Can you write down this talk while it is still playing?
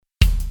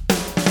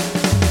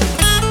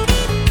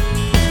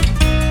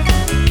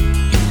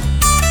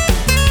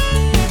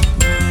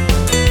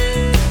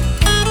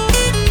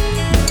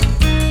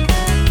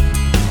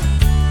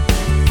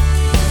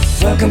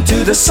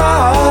the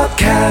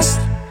Sodcast.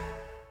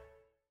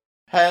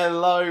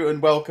 Hello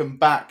and welcome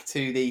back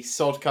to the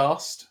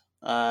Sodcast.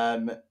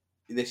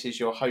 This is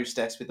your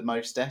hostess with the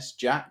mostess,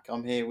 Jack.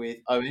 I'm here with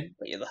Owen.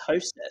 But you're the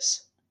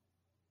hostess.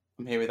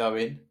 I'm here with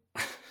Owen.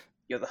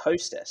 You're the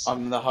hostess.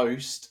 I'm the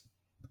host.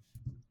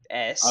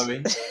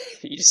 Owen.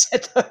 You just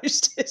said the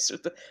hostess.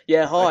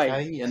 Yeah, hi.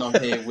 Okay, and I'm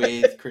here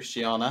with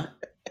Christiana.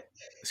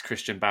 It's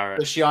Christian Barrett.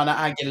 Christiana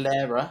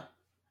Aguilera.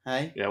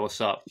 Hey? Yeah, what's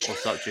up?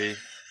 What's up, G?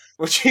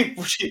 Would you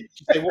say,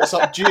 what's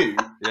up, Jew?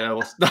 Yeah,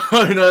 what's... No.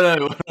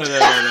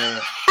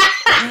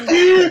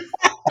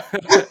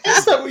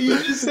 Is that what you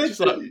just said? Just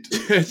like,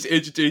 just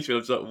introduce me. I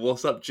was like,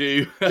 what's up,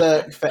 Jew?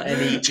 Look, for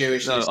any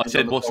Jewish No, I listeners said,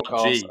 on the what's up,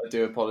 podcast, G? I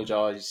do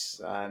apologise.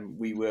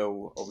 We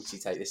will obviously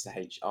take this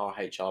to our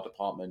HR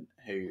department,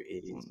 who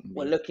is...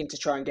 We're looking to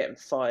try and get him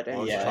fired.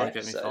 Oh, Anyway, try and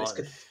get me so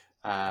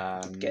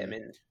fired. could get him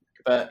in.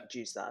 But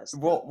Use that as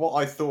what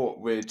I thought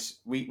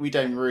we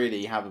don't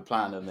really have a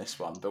plan on this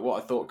one, but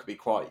what I thought could be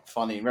quite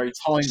funny and very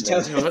timely.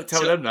 Tell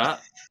Tell them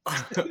that.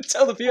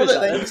 Tell the viewers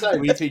Well, that. so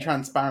we need to be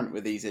transparent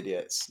with these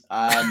idiots.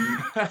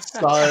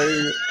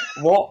 So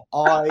what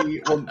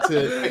I want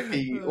to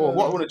quickly, or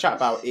what I want to chat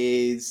about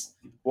is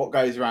what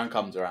goes around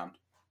comes around.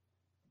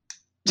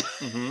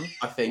 Mm-hmm.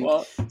 I think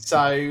What?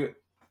 so.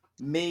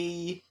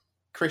 Me,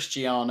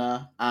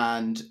 Christiana,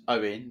 and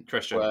Owen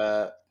Christian.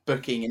 were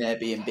booking an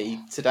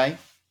Airbnb today.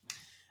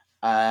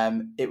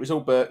 It was all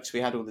booked.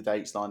 We had all the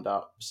dates lined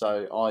up.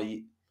 So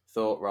I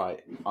thought, right,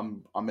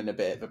 I'm in a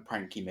bit of a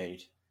pranky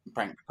mood.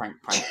 Prank.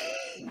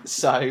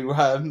 So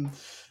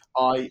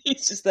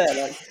He's just there,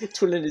 like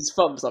twiddling his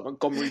thumbs like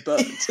Montgomery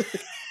Burns.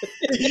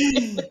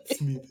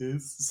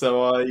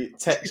 So I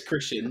text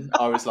Christian.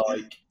 I was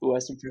like,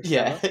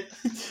 yeah.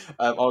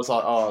 I was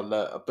like, oh,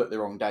 look, I booked the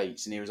wrong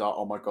dates, and he was like,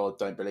 oh my god,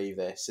 don't believe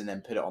this, and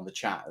then put it on the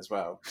chat as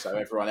well, so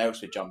everyone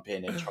else would jump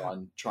in and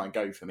try and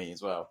go for me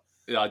as well.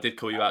 Yeah, I did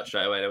call you out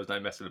straight away. There was no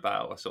messing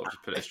about. I sort of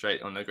just put it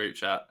straight on the group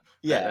chat.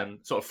 Yeah. And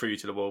sort of threw you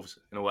to the wolves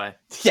in a way.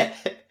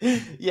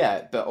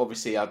 Yeah. But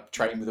obviously, I've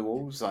trained with the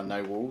wolves. I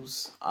know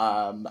wolves.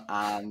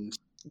 And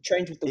You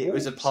trained with the it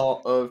was a wolves.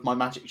 part of my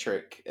magic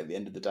trick at the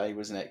end of the day,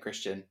 wasn't it,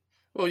 Christian?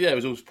 Well, yeah, it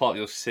was all part of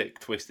your sick,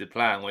 twisted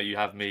plan where you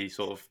have me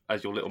sort of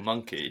as your little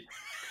monkey,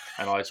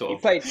 and I sort You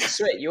of played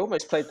sweet. You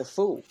almost played the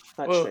fool.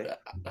 Actually,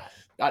 well,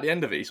 at the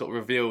end of it,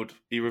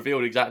 he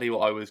revealed exactly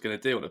what I was going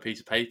to do on a piece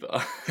of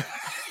paper.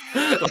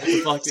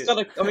 it's kind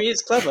of, I mean,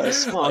 it's clever. It's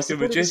smart. Like It's a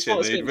one of the magician,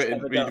 smartest he'd things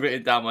ever done.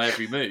 written down my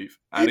every move,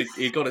 and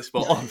he got it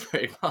spot on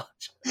pretty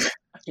much.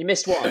 You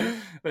missed one.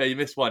 Yeah, you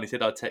missed one. He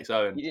said I'd text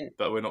Owen, You didn't.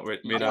 but we're not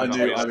really. I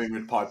knew Owen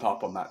would pipe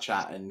up on that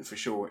chat, and for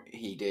sure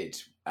he did.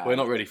 We're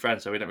not really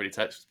friends, so we don't really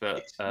text.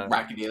 But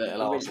raggedy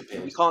little arse of You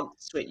his. can't,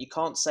 sweet. You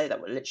can't say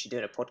that. We're literally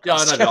doing a podcast. yeah,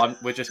 I know.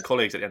 But we're just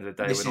colleagues at the end of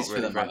the day. This we're is not for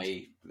really the friends.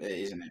 money,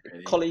 isn't it?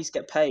 Really? Colleagues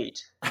get paid.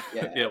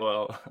 Yeah. Yeah,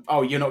 well,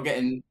 Oh, you're not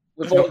getting.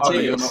 We're you're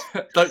volunteers.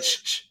 not- don't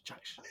shh.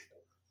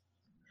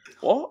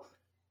 What?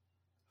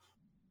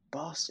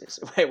 Bastards!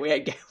 Wait, we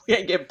ain't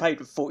getting paid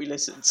with 40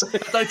 listens.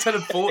 Don't tell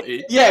him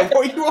 40. Yeah,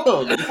 what are you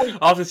on?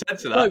 I have to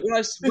censor No, that.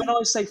 when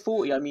I say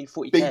 40, I mean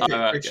 40 Beep k. it,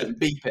 Alright, Christian. yeah.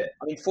 Beep it.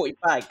 I mean 40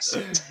 bags.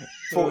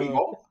 40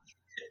 what?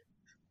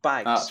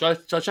 Bags. Shall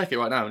I check it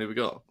right now? How many we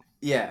got?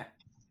 Yeah.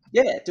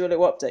 Yeah, do a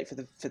little update for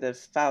the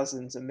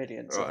thousands and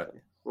millions. Right. Of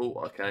them. Oh,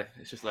 okay.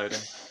 It's just loading.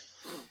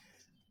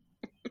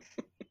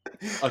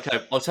 Okay,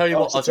 I'll tell you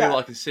Oh, what. so I'll tell you Jack-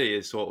 what I can see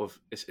is sort of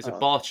it's a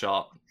bar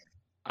chart,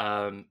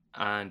 and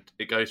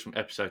it goes from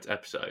episode to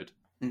episode,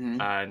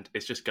 Mm-hmm. and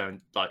it's just going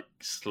like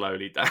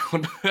slowly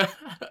down.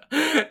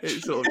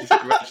 It's sort of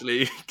just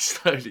gradually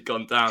slowly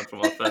gone down from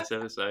our first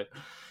episode.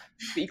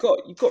 But you got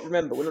to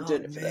remember, we're not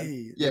doing it for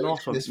them. Yeah, The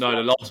last one. this No,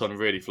 the flopped. last one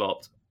really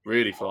flopped.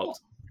 Really flopped.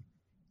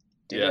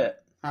 Do Yeah.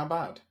 it. How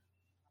bad?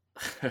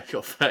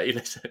 Got 30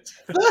 listens.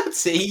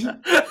 30? To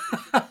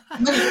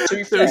be It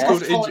was fair, called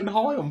That's flying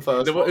high on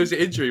first It one. was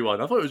the injury one.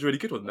 I thought it was really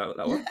good one. That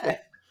one. Yeah.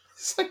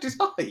 So did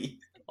I.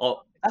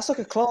 that's like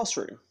a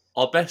classroom.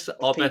 Our best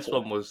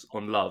people. one was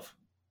on love.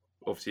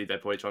 Obviously, they're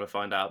probably trying to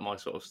find out my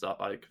sort of stuff,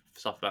 like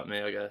stuff about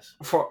me, I guess.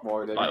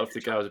 Why did Like, of the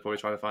girls are probably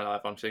trying to find out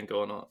if I'm single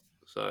or not.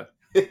 So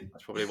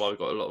that's probably why we've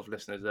got a lot of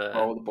listeners there.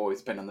 all the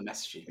boys been on the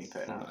messages been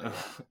putting out.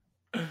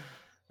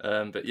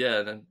 But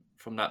yeah, then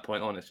from that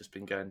point on, it's just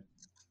been going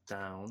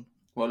down.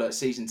 Well, look,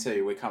 season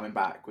 2, we're coming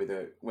back with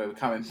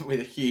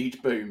a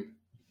huge boom.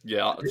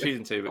 Yeah,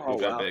 season 2 will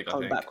go big, I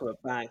Coming think. back with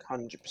a bang,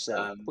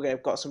 100%.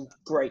 We've got some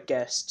great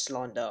guests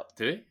lined up.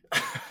 Do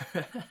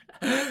we?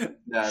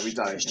 No, we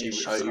don't. He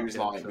was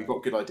like, we've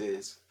got good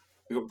ideas.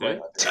 We've got great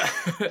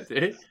ideas. Do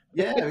we?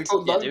 Yeah, we've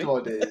got loads do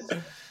of ideas.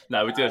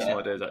 No, we do have some Yeah.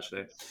 ideas,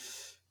 actually.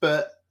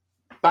 But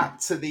back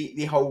to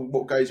the whole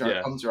what goes around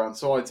Yeah. comes around.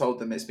 So I told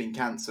them it's been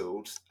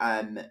cancelled,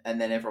 and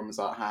then everyone was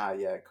like,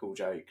 yeah, cool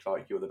joke,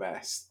 like you're the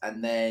best.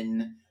 And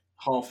then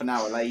half an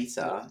hour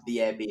later, the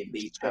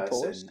Airbnb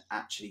person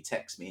actually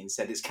texted me and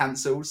said it's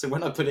cancelled. So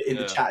when I put it in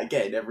the chat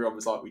again, everyone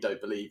was like, we don't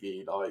believe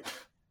you. Like,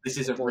 this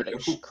isn't real.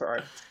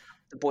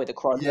 The boy that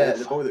cried Yeah, wolf.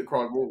 the boy that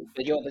cried wolf.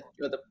 But you're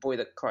the boy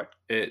that cried.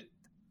 To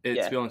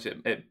be honest,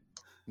 it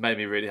made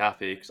me really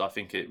happy because I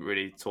think it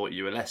really taught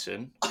you a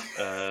lesson.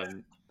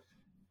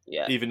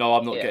 Yeah. Even though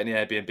I'm not Yeah. getting the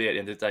Airbnb at the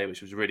end of the day,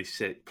 which was a really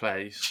sick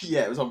place.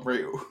 Yeah, it was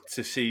unreal.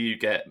 To see you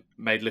get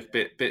made look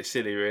a bit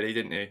silly, really,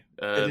 didn't you?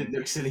 I didn't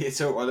look silly at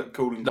all. I looked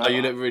cool and No, clever.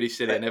 you look really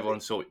silly, and everyone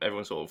sort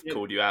of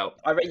called you out.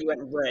 I reckon you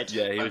went red.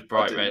 Yeah, he was I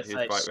bright did red. in He the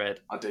was bright face. red.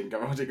 I didn't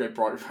go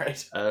bright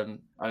red. And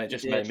it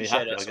just You made me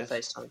happy, I on guess.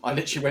 FaceTime. I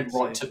literally went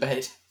right to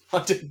bed.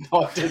 I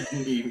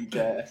didn't even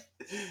care,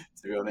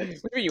 to be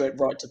honest. Maybe you went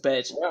right to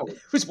bed. Well, It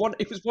was one.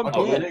 I got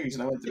the PM. news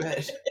and I went to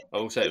bed.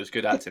 Also, it was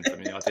good acting for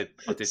me. I did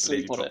believe Sleep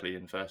you on it. properly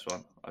in the first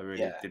one. I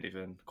really didn't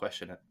even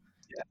question it.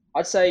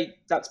 I'd say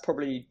that's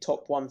probably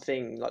top one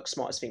thing, like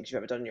smartest things you've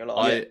ever done in your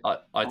life.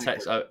 I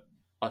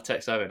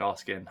text Owen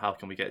asking how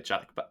can we get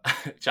Jack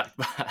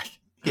back.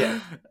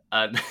 Yeah.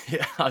 And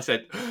I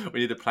said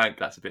we need a plank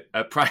that's a bit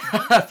plank.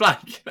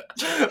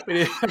 We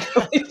need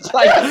We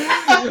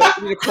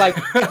need a plank.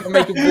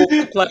 Make him walk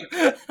the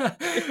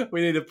plank.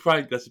 we need a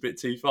prank that's a bit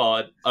too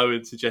far. And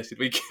Owen suggested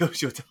we kill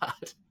your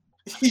dad.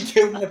 He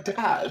killed my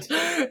dad.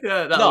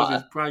 Yeah, that was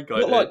his prank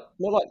idea.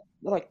 Not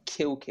like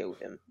kill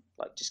him.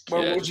 Like just kill.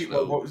 Well, Yeah,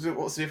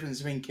 what's the difference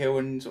between kill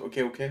and sort of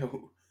kill?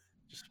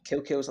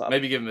 Kill's like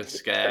Maybe give him a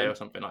scare or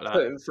something like put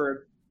that. him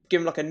give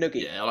him like a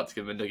noogie. Yeah, I like to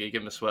give him a noogie,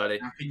 give him a swirly.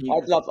 How can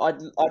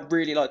you- I'd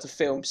really like to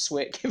film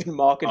Swick giving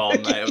Mark a Oh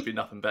noogie. mate, it would be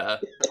nothing better.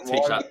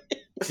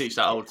 Teach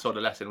that old sort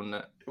of lesson, wouldn't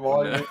it?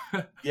 Why?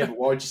 Yeah, but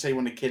why would you say you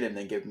want to kill him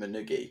then give him a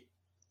noogie?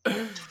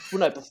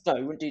 Well, no,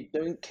 we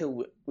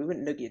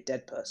wouldn't noogie a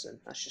dead person.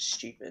 That's just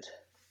stupid.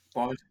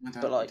 Why would my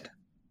dad But do like that?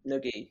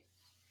 noogie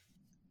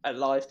a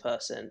live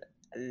person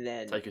and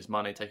then Take his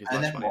money, take his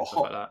And lunch then money and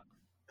stuff like that.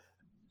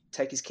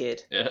 take his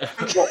kid. Yeah.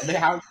 What?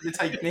 How can it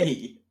take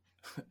me?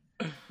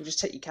 We'll just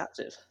take you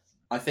captive.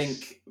 I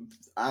think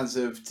as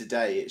of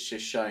today, it's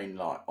just shown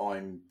like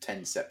I'm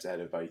 10 steps ahead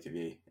of both of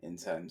you in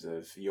terms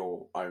of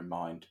your own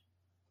mind.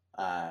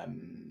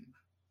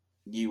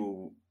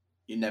 You'll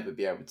never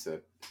be able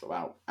to sort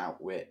of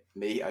outwit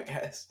me, I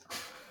guess.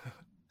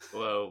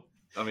 Well,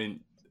 I mean,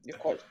 You're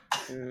quite.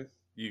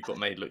 you got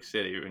made look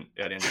silly at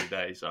the end of the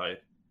day, so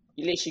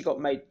You literally got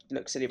made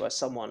look silly by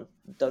someone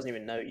who doesn't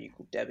even know you,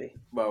 called Debbie.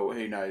 Well,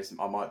 who knows?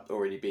 I might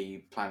already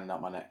be planning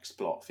out my next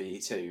plot for you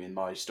two in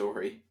my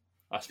story.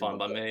 that's fine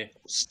by me.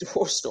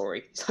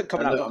 Story. It's like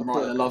coming out I'm like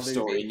writing a love movie.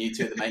 story, and you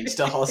two are the main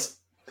stars.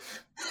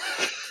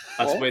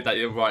 That's What? weird that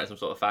you're writing some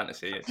sort of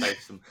fantasy. It's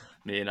based on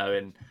me and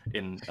Owen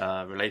in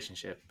a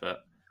relationship,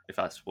 but if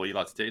that's what you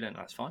like to do, then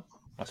that's fine,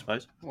 I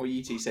suppose. Well,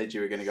 you two said you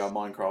were going to go on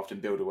Minecraft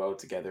and build a world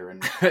together,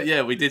 and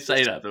Yeah, we did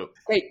say that, but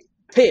Hey,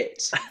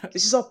 Pitt,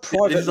 this is our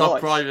private this is our life.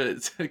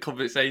 private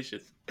conversation.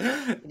 He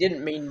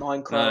didn't mean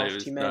Minecraft, No, it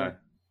was, he meant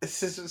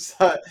this is just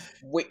like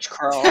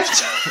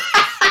witchcraft.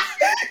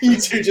 you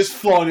two just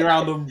flying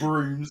around on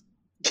brooms.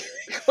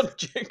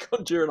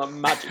 Conjuring a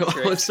magic What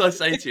trick. was I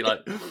saying to you? Like,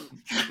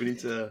 we need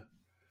to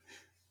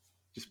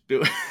just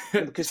build.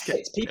 Because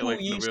get people away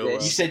from the use real this.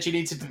 world. You said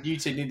you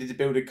two needed to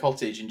build a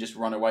cottage and just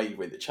run away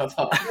with each other.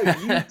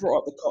 You brought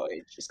up the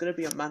cottage. It's going to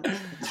be a mansion.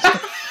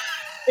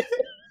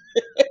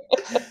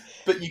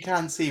 But you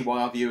can see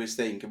why our viewers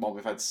think, come on,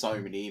 we've had so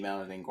many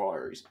emails and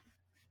inquiries.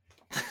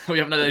 We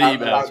haven't had any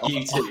emails. About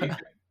you two.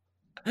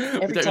 We Every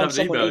don't even time have an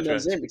someone email emails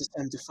address. in, we just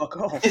tell them to fuck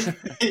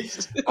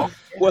off.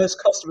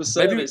 Worst customer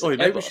Maybe, service.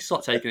 maybe ever. we should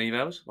start taking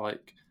emails.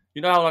 Like,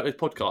 you know how like with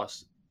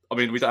podcasts. I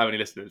mean, we don't have any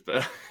listeners,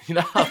 but you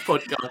know how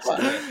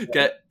podcasts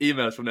get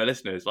emails from their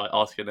listeners, like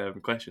asking them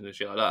questions and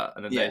shit like that,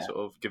 and then they Yeah. sort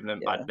of giving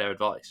them Yeah. their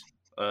advice.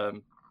 I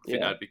think Yeah.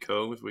 that'd be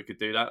cool if we could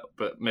do that,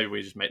 but maybe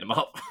we just make them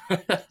up.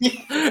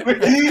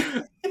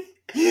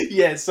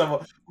 Yeah,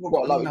 someone.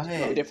 What, like, "No,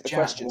 like different Jack,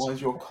 questions?" why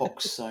is your cock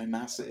so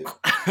massive?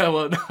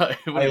 Well, no, it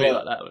wouldn't be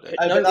like that, would it?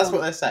 Oh, No but that's one-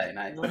 what they're saying,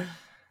 eh? No,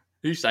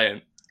 Who's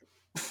saying?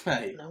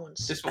 Hey, no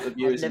one's. just what the I've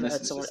viewers and never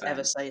heard listeners someone are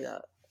ever saying. say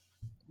that.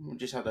 We'll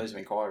just have those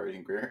inquiries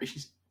and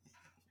queries.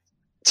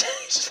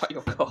 It's just like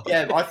your god.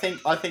 Yeah, but I think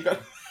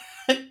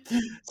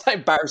It's like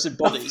embarrassing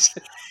bodies.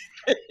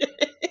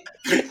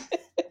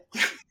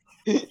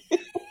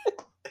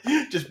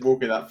 just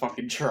walk in that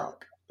fucking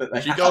truck. That they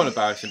Would you have. go on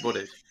embarrassing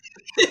bodies?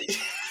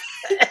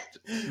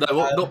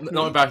 No,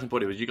 not embarrassing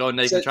body. Would you go on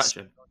naked So-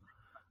 attraction?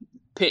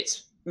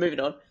 Pits. Moving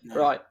on. No.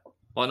 Right.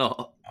 Why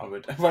not? I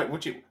would. Wait,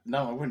 would you?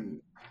 No, I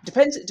wouldn't.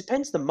 Depends. It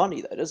depends the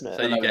money though, doesn't it?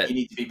 So you No, get- you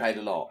need to be paid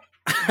a lot.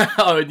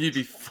 Oh, and you'd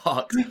be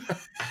fucked.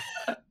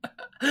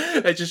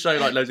 They just show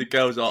like loads of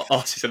girls are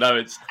arses and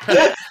Owens.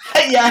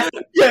 Yeah,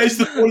 it's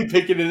the boy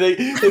picking and they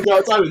go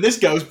outside and this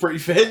girl's pretty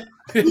fit.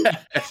 Yeah,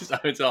 it's just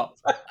Owens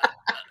arse.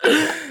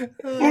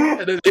 And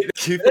then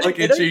he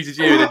fucking chooses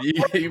you, and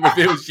then he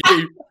reveals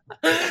you.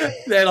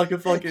 They're like a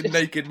fucking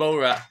naked mole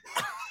rat.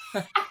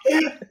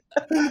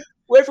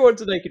 Well,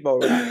 everyone's a naked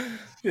mole rat.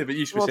 Yeah, but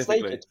you Everyone's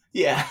specifically. naked.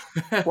 Yeah.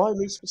 Why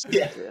me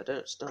specifically? I don't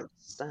understand.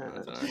 I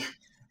don't know.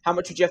 How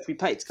much would you have to be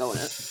paid to go on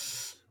it?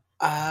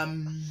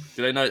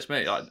 Do they know it's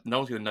me? Like, no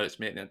one's going to know it's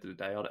me at the end of the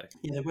day, are they?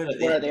 Yeah, they will at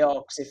the Where end. they are,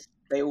 because if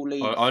they all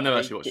leave, I know they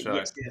actually what get show.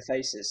 yet to see their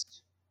faces.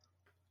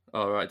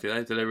 Oh, right. Do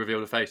they? Do they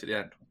reveal the face at the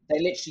end? They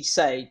literally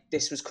say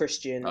this was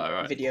Christian, Oh,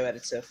 right. video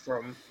editor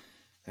from.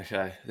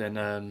 Okay, then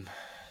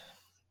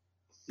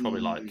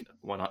Probably like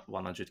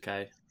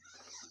 100k.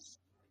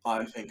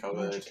 I think I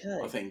would.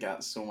 100K? I think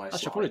that's almost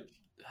Actually,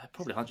 like...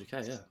 probably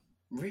 100k. Yeah,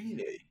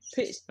 Really?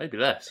 maybe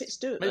less. Pits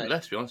do it, Maybe mate.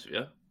 less. To be honest with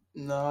you.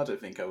 No, I don't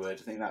think I would. I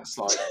think that's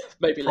like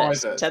Maybe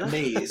less. private. Tenner? For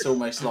me, it's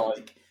almost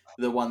like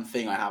the one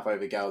thing I have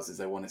over girls is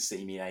they want to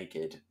see me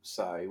naked.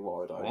 So why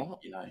would I? What?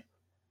 You know,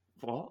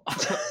 What?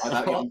 I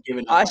don't think I'm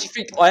giving. I actually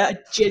think, I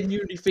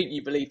genuinely think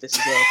you believe this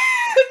as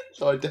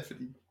well. I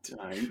definitely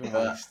don't.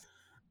 But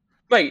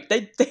Mate,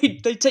 they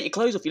take your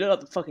clothes off. You look like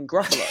the fucking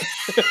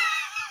Gruffalo.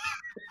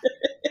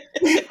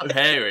 I'm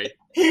hairy.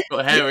 Got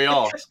a hairy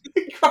arse.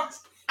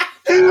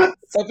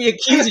 They'll be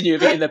accusing you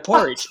of eating their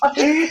porridge.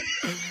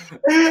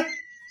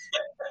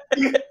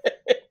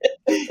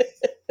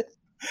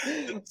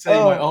 Say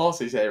my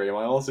arse is hairy.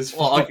 My arse is.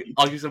 Well,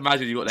 I just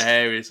imagine you got the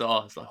hairiest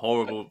arse, like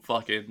horrible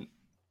fucking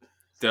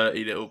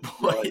dirty little boy.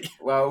 Right.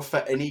 Well, for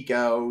any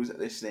girls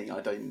listening, I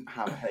don't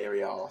have a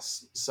hairy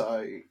arse,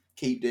 so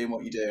keep doing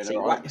what you're doing. So you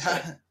All right.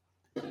 wax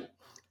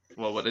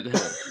Well, what did they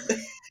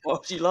Why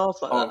would you laugh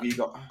like Oh,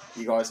 that?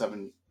 you guys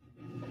haven't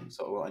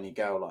sort of got any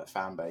girl like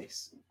fan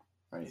base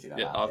or anything like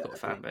Yeah, that? I've got a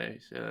fan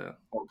base. Yeah,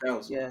 Well,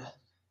 girls. Yeah.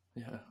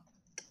 yeah.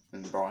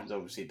 And Brian's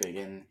obviously big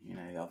in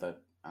the other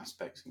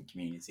aspects and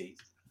communities.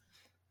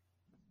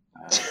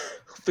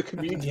 The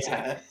community.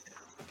 Yeah.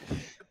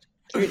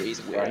 Community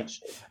is weird.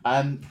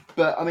 Right.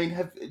 But I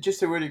mean,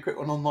 just a really quick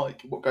one on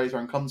like what goes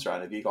around comes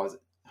around. Have you guys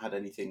had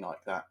anything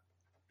like that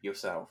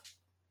yourself?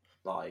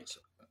 Like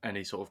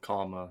Any sort of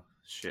karma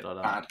shit like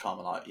that? bad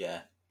karma, like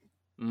yeah.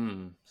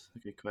 That's a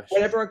good question.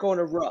 Whenever I go on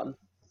a run,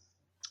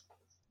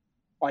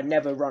 I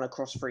never run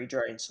across 3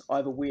 drains. I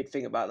have a weird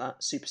thing about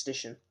that.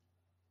 Superstition.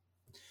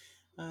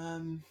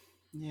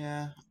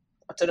 Yeah.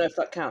 I don't know if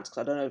that counts,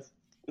 because I don't know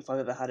if I've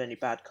ever had any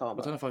bad I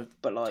karma. don't know if I've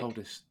But like, told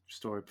this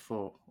story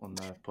before on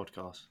the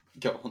podcast.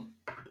 Go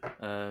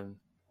on.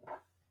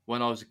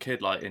 When I was a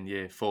kid, like in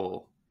year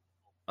 4,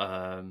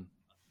 I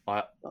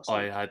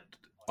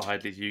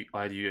had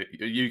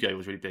Yu-Gi-Oh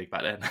was really big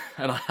back then,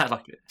 and I had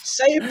like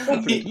say it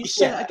properly. Can you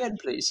say Yeah. that again,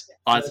 please?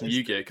 I had some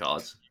Yu-Gi-Oh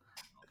cards,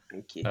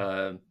 Thank you.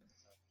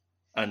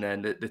 and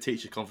then the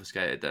teacher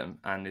confiscated them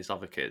and his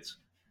other kids.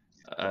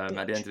 At the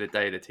end of the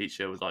day, the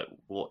teacher was like,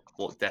 "What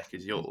deck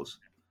is yours?"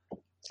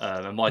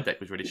 And my deck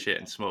was really shit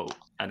and small,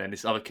 and then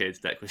this other kid's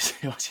deck was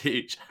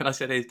huge. And I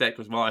said his deck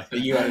was mine.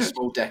 But you had a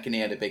small deck and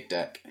he had a big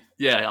deck.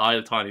 Yeah, I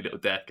had a tiny little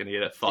deck, and he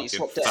had a fucking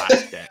swapped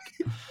fat deck.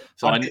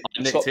 So I nicked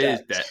Swapped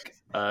his decks. deck.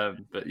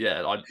 But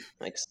yeah,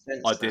 Makes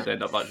sense. I did now.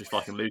 end up actually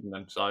fucking losing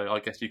them. So I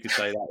guess you could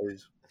say that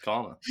is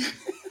karma.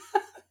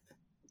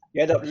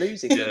 You end up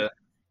losing. Yeah,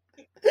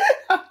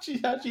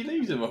 How'd you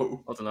lose them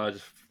all? I don't know,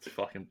 just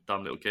fucking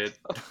dumb little kid.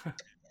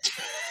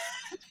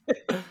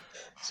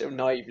 So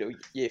naive little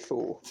year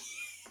 4.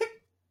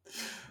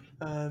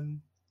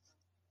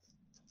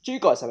 Do you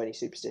guys have any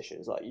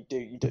superstitions? Like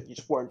you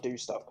just won't do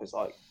stuff because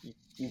like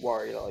you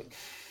worry like.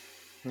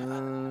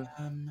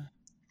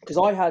 Because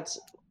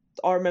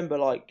I remember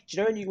like, do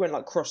you know when you went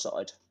like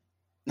cross-eyed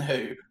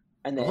No.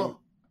 and then, What?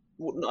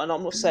 well, and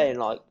I'm not saying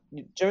like, do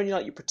you know when you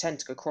like you pretend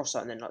to go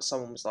cross-eyed and then like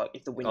someone was like,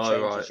 if the wind Oh,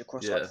 changes, right, you're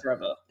cross-eyed yeah.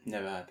 forever.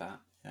 Never heard that.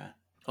 Yeah.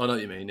 I know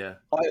what you mean. Yeah.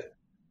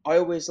 I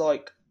always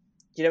like,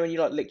 you know when you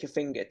like lick your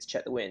finger to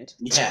check the wind.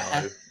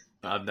 Yeah.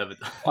 No, I've never.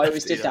 I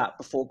always did that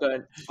before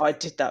going. I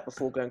did that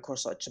before going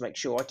cross-eyed to make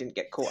sure I didn't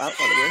get caught out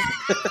by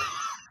the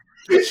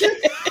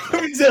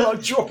wind. Is it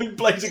like dropping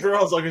blades of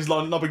grass like it's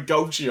like another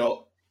gold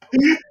shot?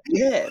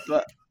 Yeah,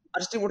 but I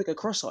just didn't want to go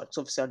cross-eyed because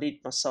obviously I need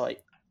my sight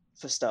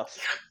for stuff.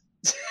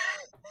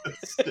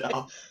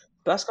 Yeah.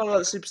 But that's kind of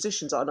like the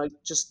superstitions that I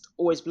just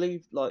always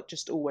believed. Like,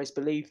 just always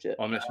believed it.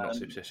 I'm literally not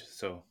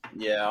superstitious at all.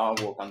 Yeah, I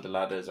walk under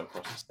ladders, I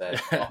cross the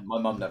stairs. My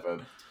mum never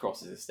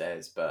crosses the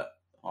stairs, but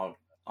I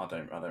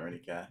don't really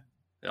care.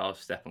 Yeah, I'll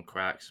step on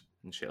cracks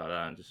and shit like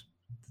that, and just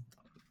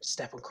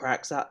Step on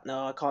cracks. That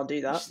no, I can't do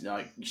that.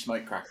 You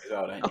smoke crack as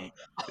well, don't you?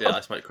 yeah, I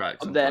smoke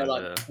cracks. I'm there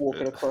sometimes, like yeah.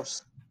 walking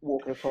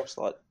across,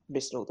 like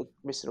missing all the.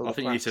 I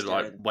think you need to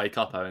like wake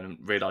up and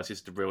realise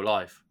it's the real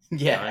life.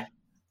 Yeah,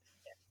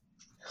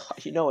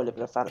 You know, I live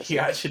in a fantasy. you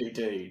actually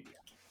do.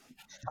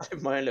 I live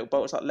in my own little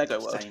boat. It's like Lego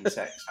world. Same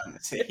sex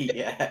fantasy,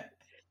 yeah.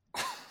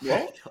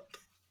 What?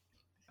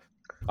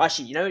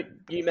 Actually, you know,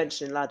 you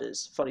mentioned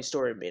ladders. Funny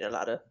story of me in a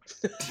ladder.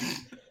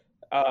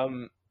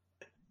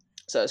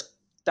 So it's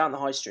down the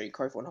high street,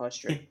 Crowthorne High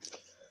Street,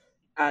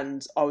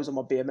 and I was on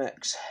my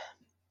BMX.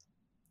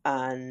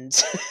 And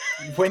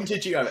When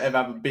did you ever have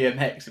a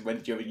BMX, and when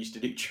did you ever used to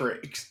do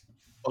tricks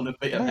on a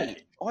BMX?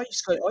 mate, I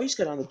used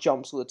to go down the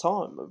jumps all the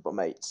time with my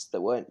mates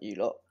that weren't you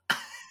lot.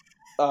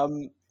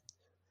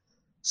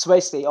 So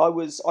basically,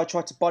 I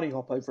tried to bunny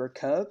hop over a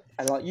curb,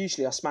 and like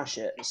usually I smash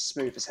it. It's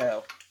smooth as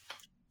hell.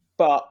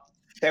 But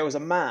there was a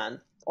man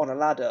on a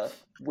ladder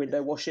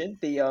window washing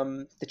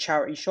the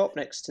charity shop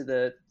next to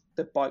the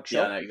bike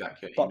Yeah, I shop, know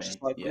exactly what bunch you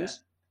of mean. cycles.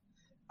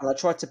 And I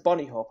tried to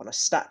bunny hop, and I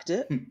stacked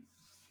it, and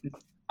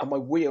my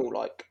wheel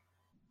like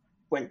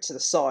went to the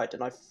side,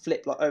 and I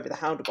flipped like over the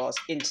handlebars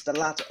into the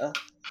ladder,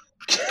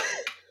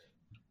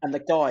 and the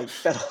guy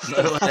fell off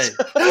No the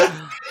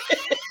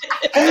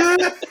way.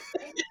 ladder.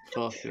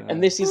 Fucking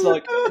And this is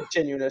like a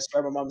genuine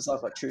story. My mum's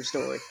like true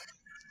story.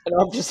 And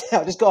I just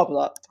got up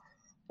like,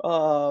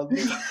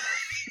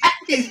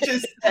 He's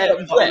just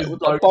like wet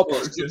with like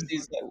bubbles.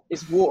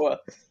 It's water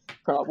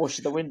kind of like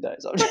washing the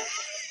windows.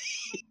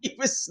 He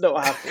was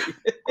not happy.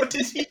 What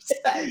did he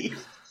say?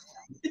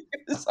 He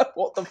was like,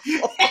 what the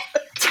fuck?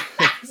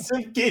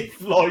 Some kid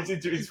flies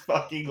into his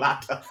fucking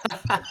ladder.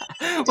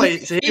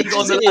 Wait, so he was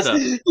on the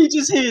ladder? He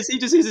just hears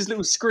this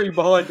little scream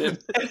behind him.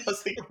 I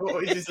was thinking,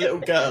 what is this little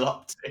girl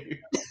up to?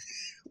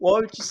 Why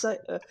would you say?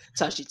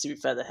 It's actually, to be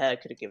fair, the hair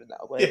could have given that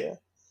away. Yeah.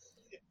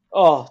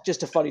 Oh,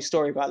 just a funny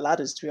story about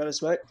ladders, to be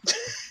honest, mate.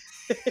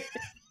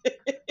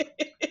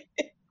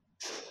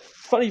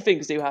 Funny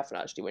things do happen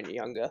actually when you're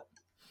younger.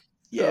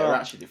 Yeah, we're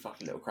actually the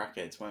fucking little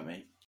crackheads, weren't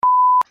we?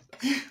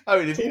 Oh,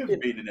 and have you ever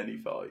been in any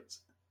fights?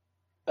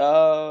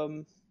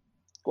 Well,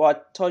 I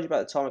told you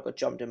about the time I got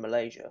jumped in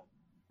Malaysia.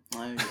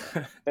 Oh,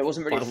 yeah. It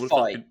wasn't really a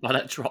fight. By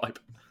that tribe.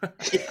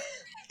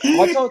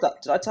 I told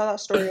that. Did I tell that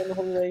story on the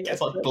holiday?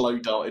 It's like blow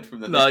darted from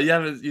the. No, you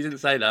haven't. You didn't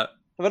say that.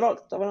 Have I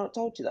not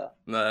told you that?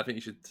 No, I think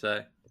you should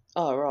say.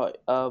 Oh right.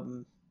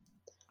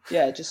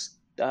 Yeah, just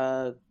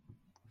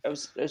it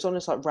was on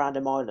this like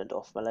random island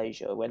off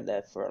Malaysia. I went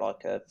there for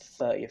like a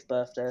 30th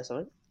birthday or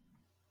something.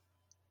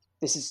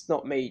 This is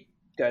not me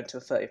going to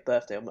a 30th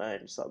birthday on my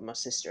own. It's like my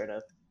sister and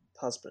her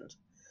husband,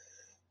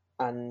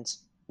 and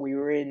we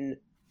were in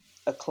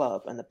a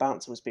club, and the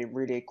bouncer was being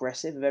really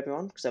aggressive with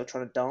everyone because they were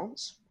trying to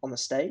dance on the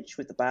stage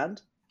with the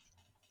band,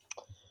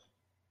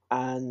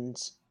 and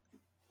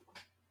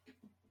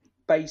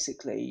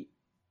basically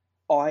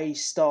I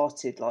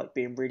started like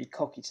being really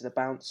cocky to the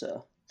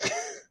bouncer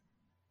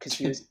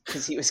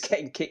because he was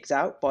getting kicked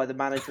out by the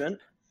management.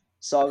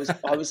 So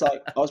I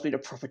was being a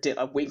proper dick,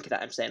 like winking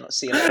at him, saying like,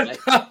 "See you later, mate."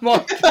 Oh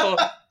my god!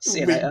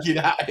 See you later. Winking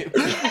at him.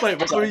 Wait,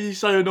 why were you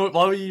so annoyed?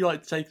 Why were you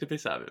like taking the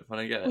piss out of him? I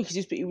don't get it. Because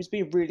he was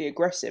being really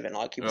aggressive and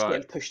like he was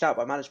getting pushed out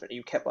by management.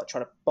 He kept like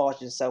trying to barge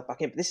himself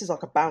back in. But this is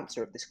like a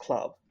bouncer of this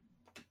club,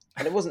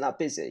 and it wasn't that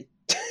busy.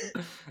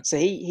 So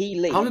he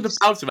leaves. How did the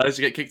bouncer manage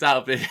to get kicked out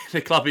of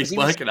the club he's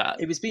working at?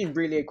 He was being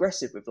really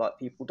aggressive with like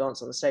people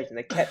dancing on the stage, and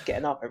they kept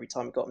getting up every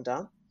time he got them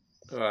down.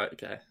 Right.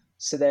 Okay.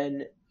 So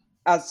then,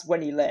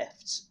 when he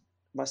left,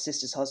 my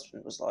sister's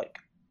husband was like,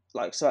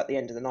 so at the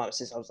end of the night, my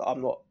sister was like,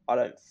 I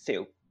don't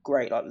feel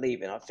great like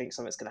leaving. I think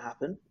something's going to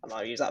happen. And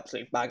he was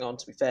absolutely bang on,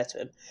 to be fair to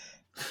him.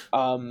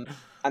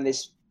 And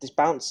this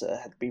bouncer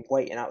had been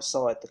waiting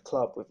outside the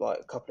club with like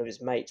a couple of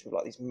his mates with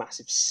like these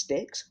massive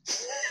sticks,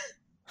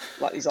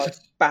 like these like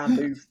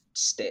bamboo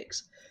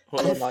sticks.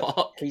 What and the then,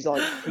 fuck? he's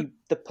like,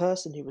 the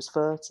person who was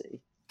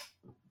 30,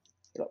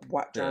 he like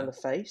whacked around the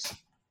face.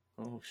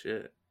 Oh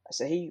shit!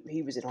 So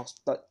he was in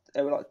hospital. Like,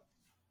 there were like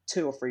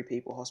 2 or 3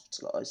 people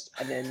hospitalised,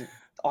 and then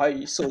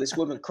I saw this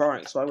woman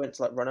crying, so I went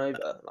to like run over,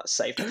 and, like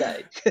save the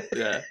day.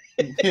 Yeah.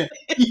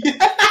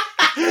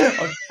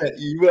 I bet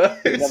you were.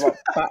 And I'm like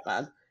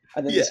Batman,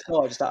 and then this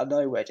guy just out of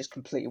nowhere just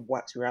completely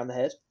whacked me around the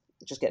head,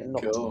 just getting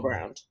knocked to the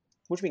ground.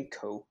 What do you mean,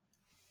 cool?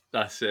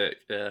 That's sick.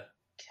 Yeah.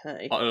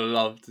 Okay. I'd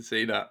love to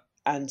see that.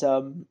 And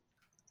so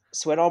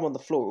when I'm on the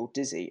floor all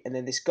dizzy, and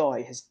then this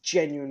guy has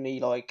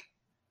genuinely like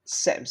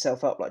set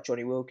himself up like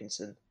Johnny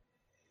Wilkinson.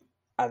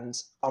 And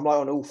I'm like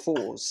on all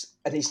fours,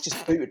 and he's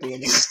just booted me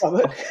in the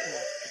stomach.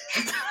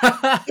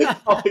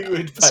 I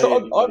would pay So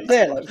I'm anybody.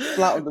 there, like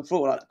flat on the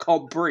floor, like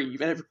can't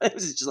breathe, and everyone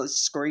else is just like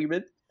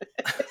screaming.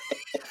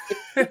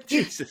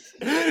 Jesus.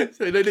 So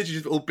they literally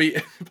just all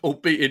beating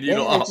you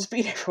lot They up. just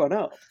beat everyone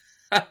up.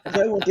 And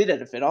no one did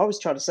anything. I was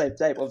trying to save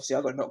Dave, but obviously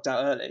I got knocked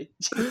out early.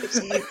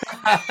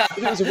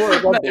 It was a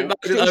Royal Rumble.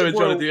 Imagine Owen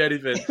trying to do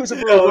anything. It was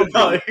a Royal Rumble.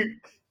 No.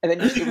 And then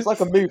it was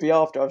like a movie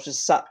after. I was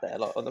just sat there,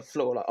 like on the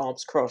floor, like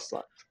arms crossed,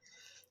 like.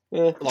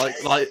 Yeah.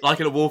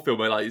 Like in a war film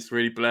where like it's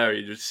really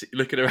blurry, you're just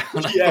looking around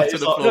like, Yeah, to it's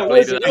the like, floor no,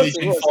 bleeding it out. was-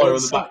 Anything fire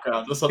on the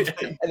background or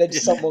something. And then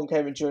someone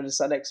came and joined us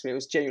sat next to me. It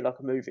was genuinely like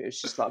a movie. It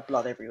was just like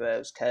blood everywhere. It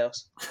was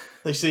chaos.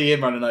 They see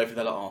him running over,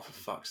 they're like, "Oh, for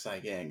fuck's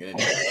sake, yeah, good."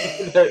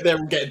 They're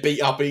all getting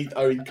beat up.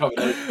 Owen coming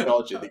over,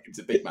 charging, thinking it's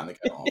a big man. They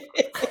go, "Oh,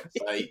 for fuck's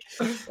sake."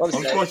 I'm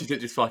Honestly, surprised you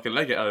didn't just fucking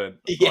leg it, Owen.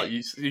 Yeah. Like,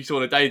 you saw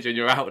the danger and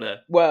you're out there.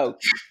 well,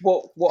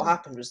 what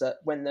happened was that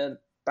when the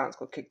bounce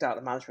got kicked out,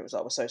 the management was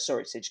like, "We're so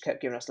sorry." So they just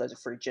kept giving us loads of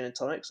free gin and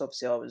tonics.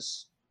 Obviously, I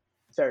was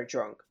very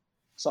drunk,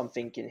 so I'm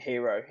thinking,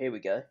 "Hero, here we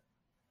go."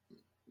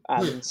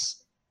 And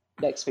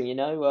next thing you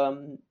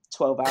know,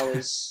 12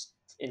 hours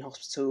in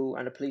hospital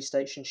and a police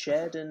station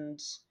shared, and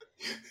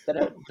then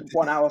a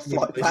 1 hour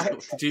flight back.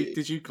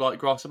 Did you like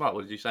grass them up?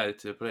 What did you say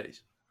to the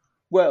police?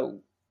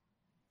 Well,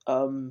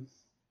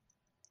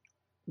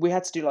 we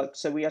had to do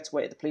we had to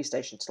wait at the police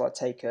station to like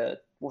take a,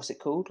 what's it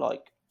called?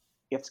 Like,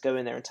 you have to go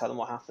in there and tell them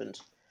what happened.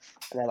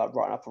 And they're like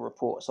writing up a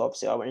report. So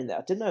obviously I went in there.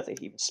 I didn't know if they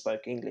even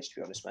spoke English, to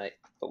be honest, mate.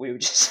 But we were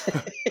just...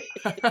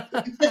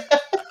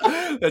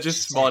 They're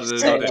just smarter than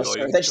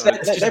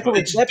They're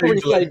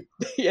probably playing,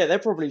 yeah, they're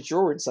probably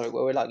drawing something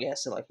where we're like, yeah,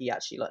 so like he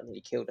actually like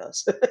nearly killed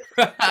us.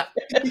 They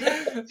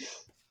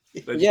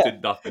just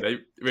did nothing.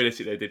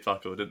 Realistically, they did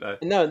fuck all, didn't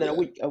they? No, and then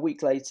a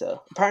week later,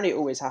 apparently it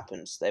always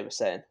happens, they were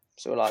saying.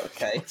 So we're like,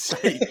 okay, God's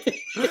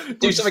sake.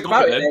 do something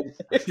about it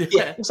then.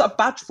 Yeah. What's that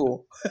badge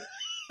for?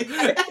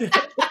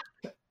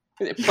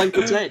 Play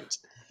pretend.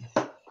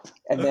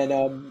 And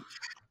then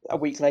a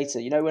week later,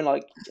 you know when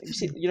like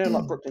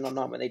like Brooklyn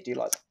Nine-Nine when they do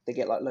like they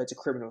get like loads of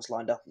criminals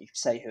lined up and you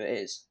say who it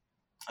is.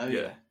 Oh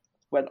yeah.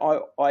 When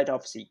I'd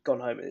obviously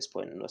gone home at this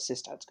point and my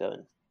sister had to go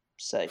and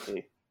say who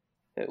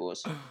it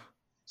was.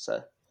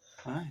 So.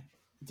 Oh.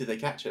 Did they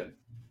catch him?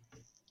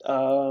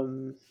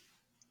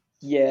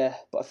 Yeah,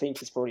 but I think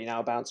he's probably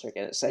now a bouncer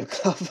again at the same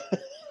club.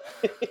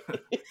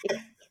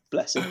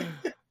 Bless him.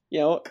 You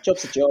know what?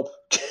 Job's a job.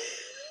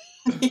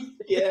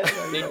 Yeah.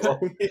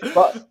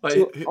 But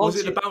wait, was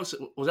it the bouncer?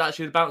 Was it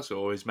actually the bouncer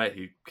or his mate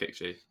who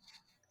kicked you?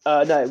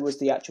 No, it was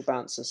the actual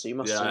bouncer. So you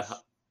must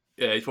have.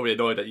 Yeah, he's probably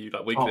annoyed that you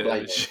like winked at him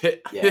and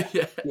shit. Yeah.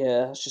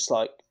 Yeah, it's just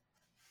like,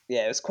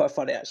 yeah, it was quite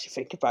funny actually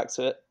thinking back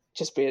to it.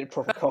 Just being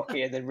proper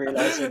cocky and then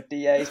realising,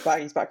 yeah, he's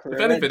back for If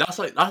anything,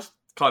 that's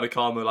kind of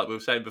karma, like we were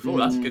saying before.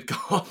 That's good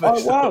karma.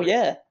 Oh wow,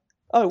 yeah.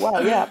 Oh wow,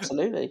 yeah,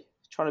 absolutely.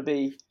 Trying to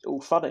be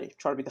all funny,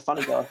 trying to be the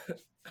funny guy,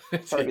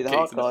 trying to be the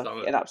hard guy,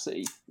 and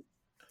absolutely.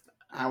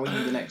 How were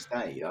you the next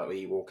day? Like, were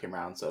you walking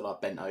around sort of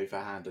like bent over,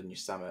 hand on your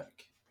stomach?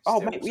 Oh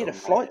mate, we had a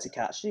flight to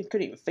catch. You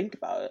couldn't even think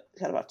about it.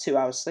 We had about 2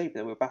 hours sleep, and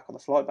then we were back on the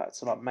flight back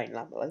to like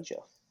mainland Malaysia.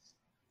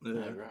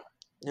 Yeah, right.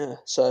 Yeah,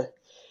 so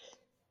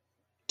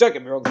don't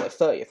get me wrong, the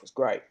 30th was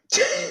great.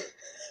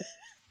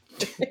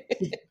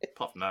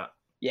 Apart from that.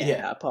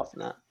 Yeah, apart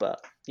from that,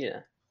 but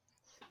yeah.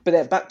 But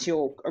then back to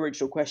your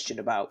original question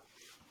about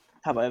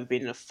have I ever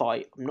been in a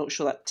fight? I'm not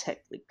sure that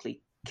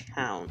technically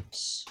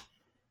counts.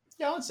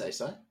 Yeah, I'd say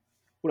so.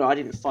 Well, no, I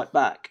didn't fight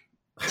back.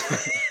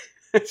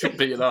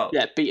 Beaten up.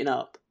 Yeah, beaten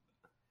up.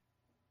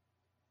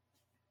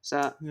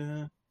 So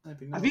Yeah,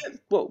 maybe not. have you?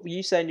 What were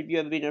you saying? Have you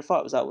ever been in a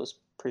fight? Was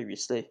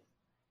previously?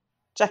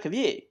 Jack, have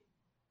you?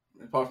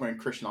 Apart from when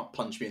Christian like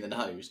punched me in the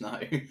nose, no.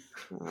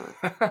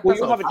 Well,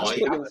 you'll have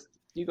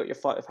you got your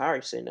fight with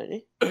Harry soon, don't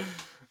you? Oh,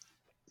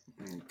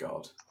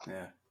 God,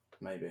 yeah,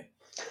 maybe.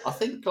 I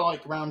think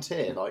like around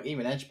here, like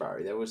even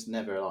Edgebury, there was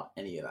never like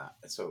any of that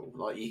at all.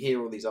 Like you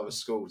hear all these other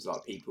schools,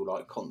 like people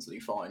like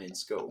constantly fighting in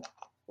school.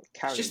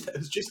 It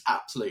was just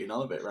absolutely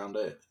none of it around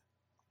here.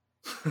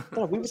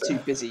 No, we were too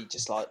busy,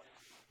 just like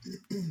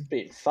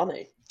being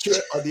funny.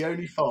 The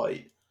only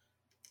fight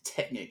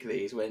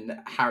technically is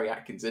when Harry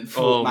Atkinson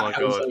fought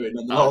Matt Owen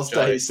on the last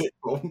day of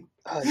sitcom.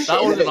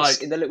 That was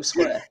like in the little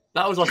square.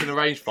 That was like an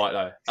arranged fight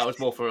though. That was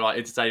more for like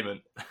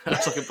entertainment.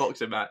 That's like a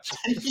boxing match.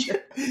 Yeah,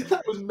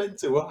 that was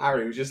mental. What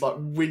Harry was just like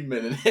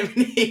windmilling him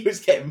and he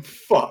was getting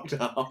fucked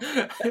up.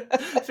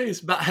 The thing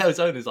is, Matt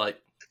Owen is like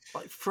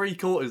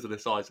 3/4 of the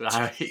size of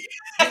Harry.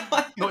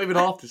 Not even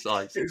half the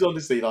size. It was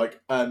honestly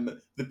like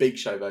the Big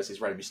Show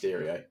versus Rey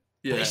Mysterio.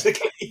 Yeah,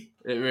 basically.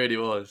 It really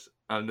was.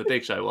 And the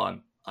Big Show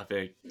won, I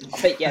think.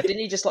 Yeah, didn't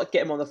he just like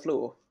get him on the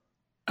floor?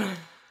 I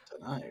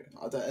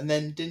don't know. And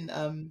then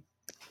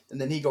and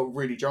then he got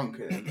really drunk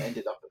and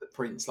ended up at the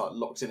Prince like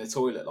locked in a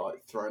toilet,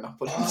 like throwing up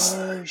on him.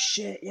 Oh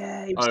shit!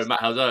 Yeah. Matt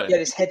Owen. He had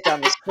his head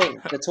down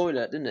the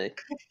toilet, didn't he?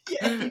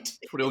 Yeah.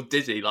 Probably all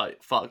dizzy,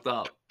 like fucked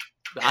up.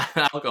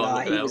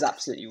 Alcohol. He was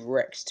absolutely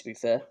wrecked. To be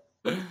fair,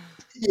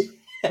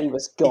 he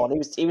was gone.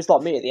 He was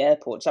like me at the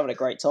airport, just having a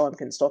great time.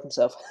 Couldn't stop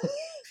himself.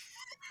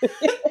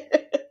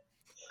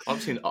 I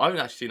haven't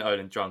actually seen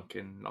Owen drunk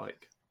in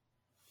like.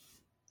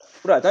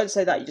 Well, no, don't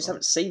say that. You just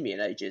haven't seen me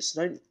in ages.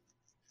 So don't.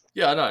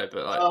 Yeah, I know,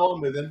 but like. Oh,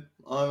 I'm with him.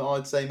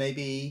 I'd say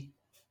maybe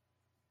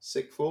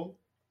sixth form.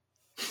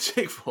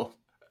 Sixth form.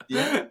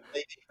 Yeah,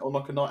 maybe on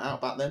like a night out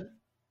back then.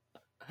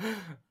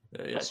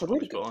 Yeah, that's a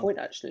really good point,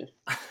 actually.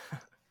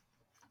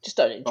 Just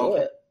don't enjoy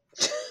it.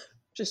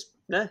 just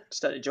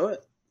don't enjoy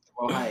it.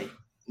 Well, hey,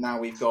 now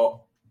we've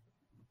got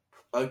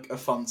a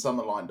fun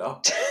summer lined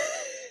up.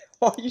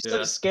 Why are you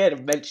so scared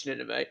of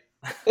mentioning it, mate?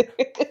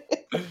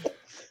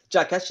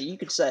 Jack, actually, you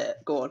could say it.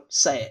 Go on,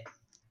 say it.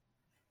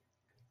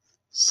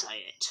 Say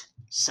it.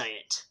 Say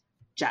it.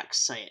 Jack,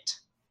 say it.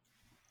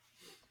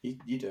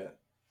 You do it.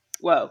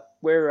 Well,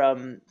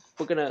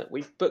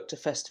 we've booked a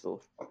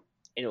festival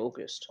in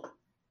August.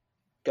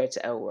 Go to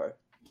Elro.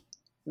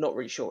 Not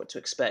really sure what to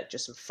expect.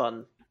 Just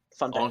some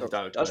fun decorations.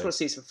 I just want to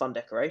see some fun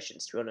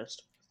decorations, to be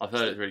honest. I've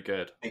heard it's really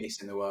good.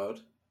 Biggest in the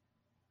world.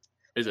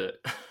 Is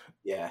it?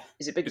 Yeah.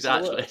 Is it biggest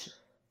in the world?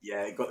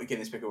 Yeah, it got the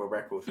Guinness Book of World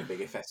Record for the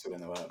biggest festival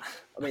in the world.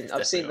 I mean,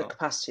 I've seen the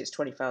capacity. It's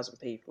 20,000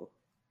 people.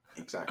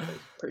 Exactly.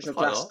 Pretty sure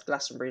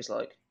Glastonbury's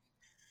like.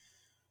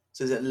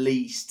 So there's at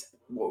least,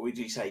 what would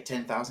you say,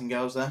 10,000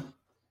 girls there?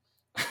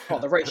 Oh,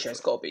 the ratio's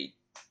got to be.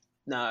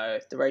 No,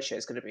 the ratio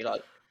is going to be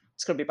like.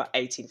 It's going to be about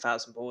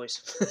 18,000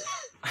 boys.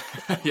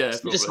 Yeah,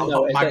 just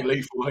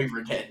Magaluf all over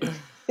again.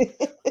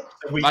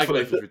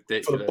 Magaluf is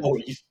ridiculous.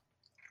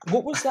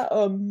 What was that?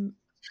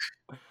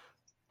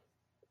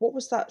 What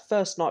was that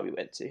first night we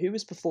went to? Who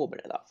was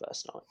performing at that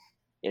first night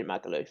in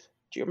Magaluf?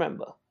 Do you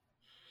remember?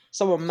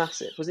 Someone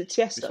massive. Was it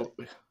Tiesto?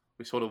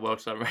 We saw the World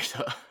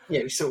Celebrator.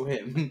 Yeah, we saw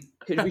him.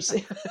 Who did we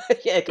see?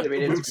 Yeah, it could have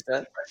been him.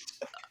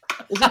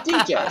 Was it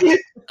DJ?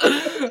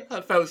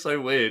 That felt so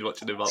weird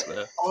watching him up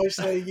there. I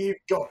say you've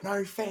got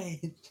no fans.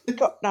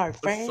 Got no It's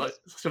friends.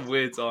 such a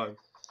weird time.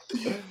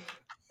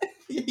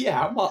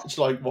 Yeah, how much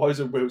like why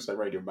is Will say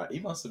Radio Mate? He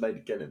must have made a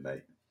killing,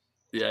 mate.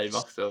 Yeah, he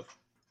must have.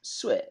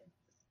 Sweet.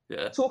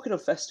 Yeah, Talking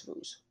of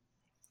festivals,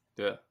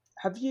 yeah,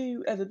 have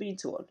you ever been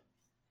to one?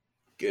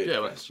 Good. yeah.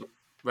 question.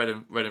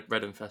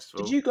 Redden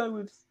Festival. Did you go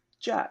with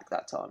Jack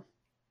that time?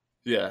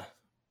 Yeah.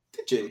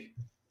 Did you?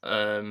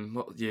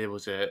 What year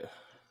was it?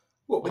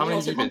 What? How many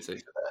have you been to?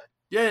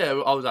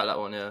 Yeah, I was at that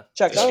one. Yeah.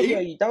 Jack, Did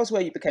you? that was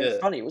where you became Yeah.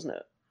 funny, wasn't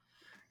it?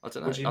 I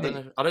don't know. What do you I don't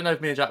mean? know. I don't know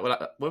if me and Jack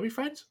were we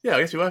friends? Yeah, I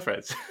guess we were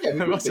friends. Yeah, we We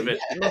would must have be,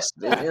 been. It must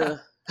have been, yeah.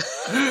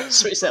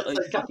 Switch that like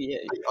fuck you.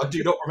 I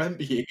do not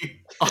remember you.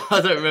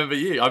 I don't remember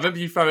you. I remember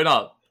you throwing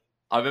up.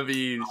 I remember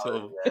you sort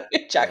of.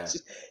 Jack's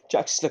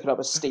just looking up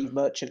a Steve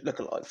Merchant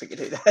lookalike, thinking,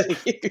 who the hell are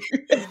you?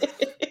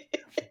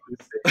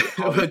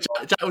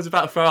 Jack was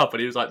about to throw up, and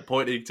he was like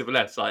pointing to the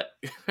left, like,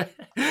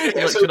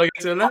 Yeah, so- "Should I go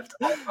to the left?"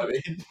 I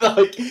mean,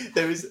 like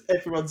there was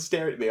everyone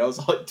staring at me. I was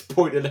like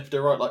pointing left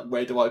and right, like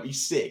where do I be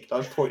sick? I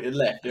was pointing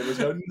left. Everyone's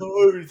going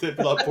no, they'd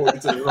be like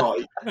pointing to the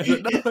right. I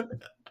said, "No."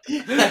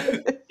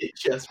 It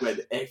just went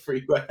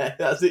everywhere.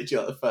 That's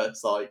literally like the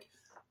first like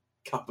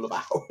couple of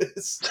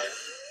hours.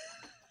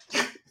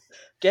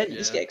 You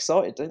just get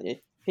excited, don't you?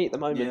 Heat at the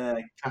moment. Yeah,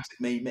 classic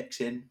me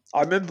mixing.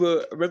 I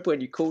remember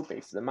when you called me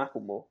for the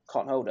Macklemore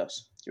Can't Hold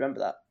Us. Do you remember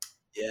that?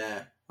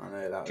 Yeah, I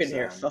know that. Couldn't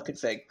hear a fucking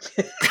thing.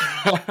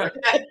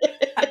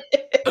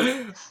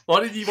 Why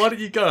did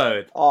you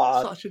go?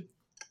 Oh, Such a...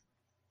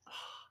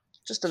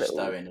 just a little.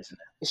 Stowing, isn't it?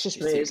 It's just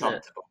It's me, too isn't it?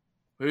 comfortable.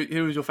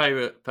 Who was your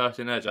favourite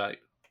person there, Jack?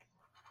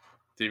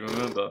 Do you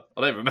remember?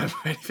 I don't remember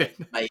anything.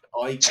 Mate,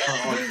 I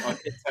can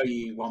tell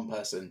you one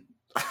person.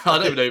 I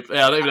don't even know.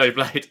 Yeah, I don't even know who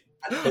played.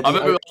 I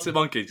remember Arctic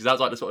Monkeys because that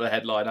was like the sort of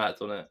headline act,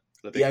 wasn't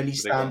it? The only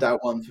standout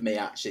one for me,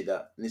 actually,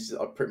 that this is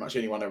pretty much the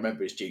only one I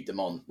remember is Duke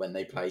Dumont when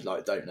they played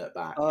like "Don't Look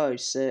Back." Oh,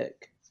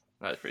 sick!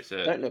 That's pretty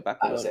sick. Don't look back.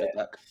 That Don't was look it.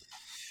 back.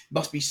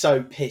 Must be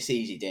so piss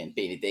easy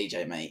being a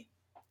DJ, mate.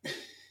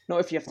 Not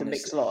if you have to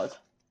mix Honestly. live.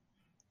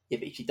 Yeah,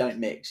 but if you don't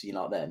mix, you're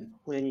not them.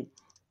 When you,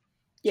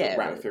 Yeah, yeah,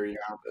 route through your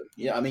album.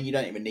 Yeah, I mean, you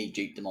don't even need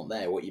Duke Dumont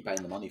there. What are you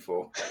paying the money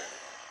for?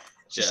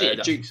 just Yeah, hit a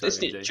that's juke. so This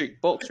hit easy.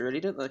 juke box,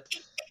 really, didn't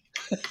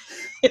they?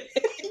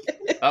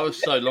 That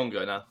was so long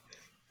ago now.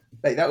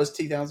 Mate, that was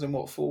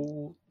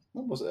 2004.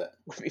 What was it?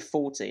 Would be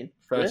 14.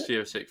 First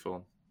year of sixth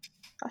form.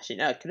 Actually,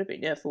 no, it could have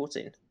been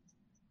 14.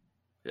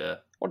 Yeah.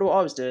 Wonder what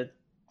I was doing.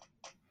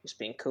 Just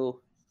being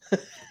cool.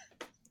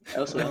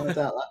 Elsewhere. I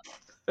doubt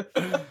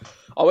that.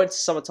 I went to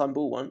Summertime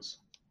Ball once.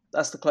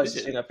 That's the closest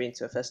Did you? thing I've been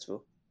to a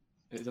festival.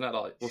 Isn't that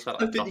like what's that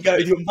Did like? you go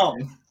with your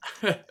mum?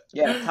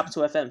 Yeah,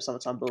 Capital FM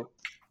Summertime Ball.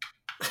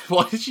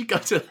 Why did you go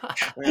to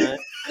that?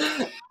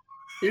 Yeah.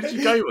 Who did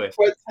you go with?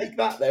 Well, take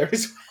that there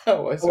as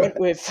well. I I swear. went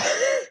with.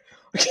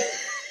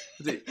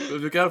 Was it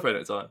with your girlfriend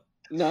at the time?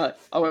 No,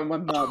 I went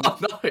with my mum. Oh,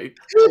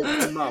 no.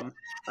 My mum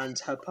and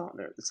her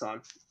partner at the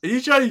time, Are you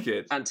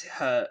joking? and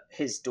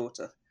his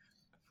daughter.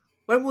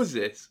 When was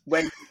this?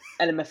 When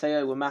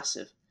LMFAO were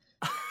massive,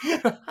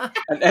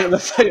 and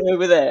LMFAO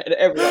were there,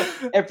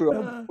 and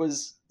everyone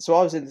was. So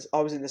I was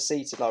in the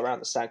seats like around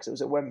the stand because it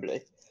was at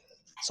Wembley.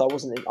 So I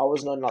wasn't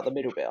on like the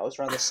middle bit. I was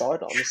around the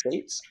side, like, on the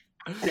seats,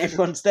 and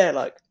everyone's there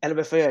like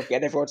LMFAO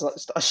again. Everyone's like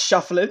starts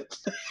shuffling.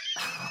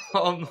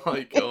 Oh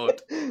my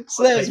god.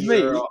 So there's Okay, me.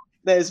 you're right.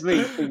 There's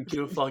me. Thinking,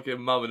 Your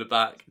fucking mum in the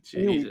back.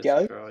 Here we Jesus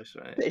go. Christ,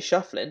 mate. bit of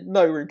shuffling.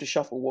 No room to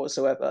shuffle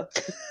whatsoever.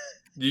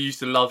 You used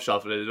to love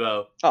shuffling as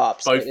well. Oh,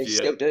 absolutely. Both of you.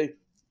 Still do.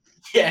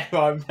 Yeah,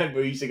 I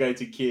remember we used to go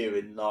to Q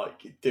and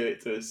like do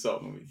it to a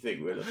song and we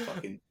think we're the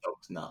fucking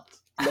dog's nuts.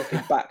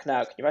 Looking back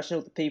now, can you imagine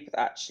all the people that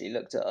actually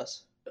looked at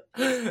us?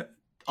 I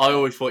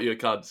always thought you were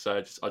cunts, so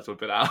I just want to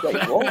put it out. Wait,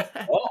 what?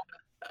 What?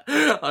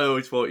 I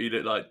always thought you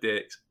looked like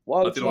dicks.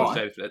 Why I would didn't you? want to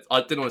say anything.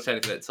 I didn't want to say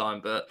anything at the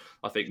time, but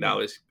I think now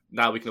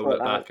we can all Well,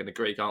 look back and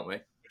agree, can't we?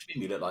 Which made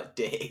me look like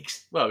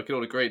dicks. Well, we can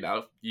all agree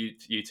now. You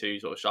two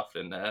sort of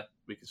shuffling there.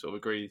 We can sort of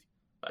agree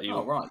that you.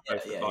 Oh right,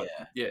 both yeah, look like,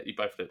 yeah. you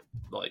both look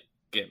like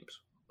gimps.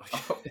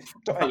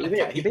 Don't-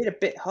 You're being a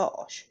bit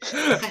harsh.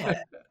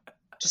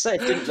 Just say it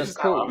didn't look Just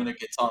cool. having a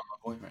good time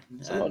with my boyfriend.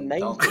 It's a lot of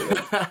name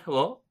dancing.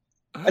 What?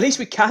 At least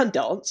we can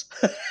dance.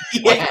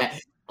 Yeah.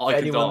 I For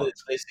can anyone dance.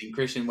 that's listening,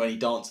 Christian, when he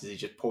dances, he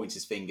just points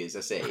his fingers.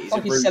 That's it. He's It's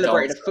like a he's rude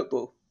celebrating a dancer.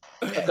 football.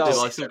 Yeah, goal. Dude,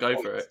 just I still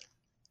go for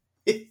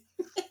it.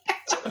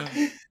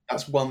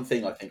 That's one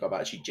thing I think I've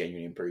actually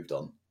genuinely improved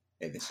on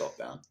in this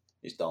lockdown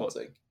is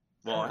dancing.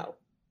 Why? Wow.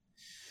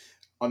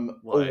 I'm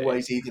Why?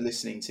 always either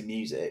listening to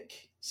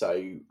music, so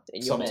In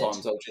your sometimes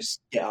bed. I'll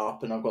just get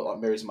up and I've got like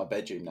mirrors in my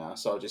bedroom now,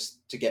 so I'll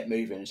just to get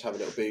moving, just have a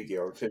little boogie,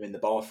 or if I'm in the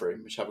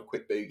bathroom, just have a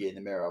quick boogie in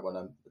the mirror when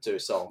I do a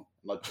song,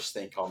 and I just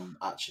think I'm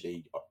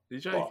actually Are you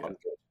right, joking? I'm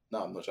good.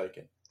 No, I'm not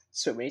joking.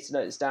 So we need to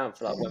note this down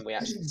for like when we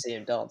actually see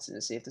him dancing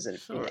and see if there's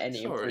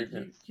any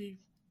improvement.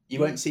 You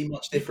won't see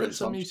much you put difference.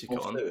 some I'm music just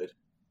more on. fluid.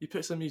 You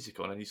put some music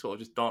on and you sort of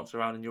just dance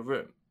around in your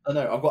room. Oh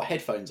no, I've got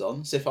headphones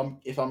on, so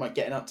if I'm like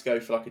getting up to go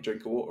for like a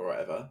drink of water or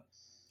whatever,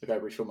 to go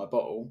refill my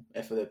bottle,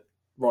 if the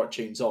right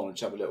tune's on, and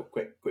just have a little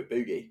quick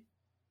boogie.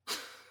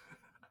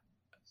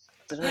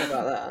 don't know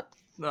about that.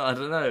 No, I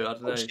don't know. I'll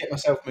just get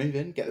myself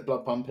moving, get the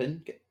blood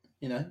pumping,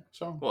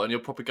 what's wrong? What, and you're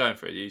probably going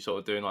for it? Are you sort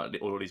of doing like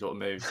all these sort of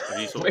moves? Have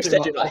you sort Which of, they're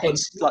doing like head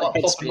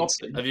popping, spins.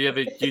 knocking. have you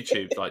ever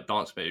YouTubed like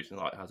dance moves and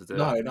like how to do it?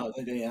 No, I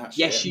don't do that.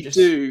 Yes, shit. you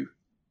do.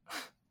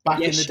 Back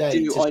Yes, in the day,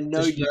 you do. I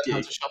know you learn how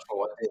do. to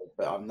shuffle, I did,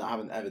 but I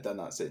haven't ever done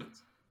that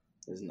since.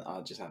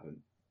 I just haven't.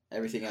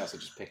 Everything else I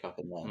just pick up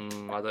and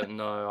learn. I don't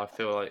know. I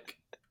feel like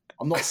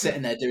I'm not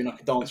sitting there doing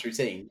like a dance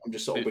routine. I'm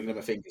just sort of wiggling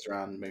my fingers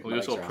around, moving my you're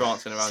legs sort of around.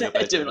 prancing around your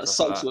They're bed. doing like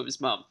salsa with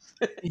his mum.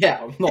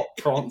 Yeah, I'm not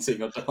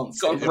prancing or dancing.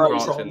 Got a You're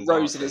rose, prancing,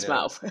 rose in dancing, his yeah.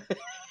 mouth.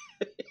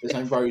 There's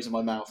no rose in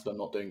my mouth, but I'm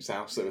not doing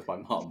salsa with my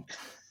mum.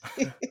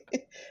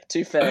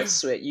 Too fair,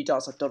 sweet. You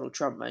dance like Donald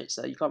Trump, mate,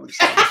 so you can't really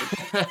say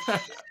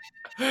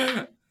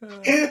anything. Do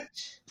you know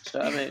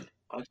what I mean?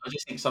 I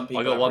just think some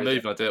people. I got one have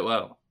move and I do it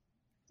well.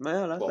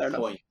 Well, no, fair What enough.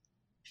 point?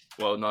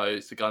 Well, no,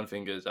 it's the gun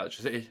fingers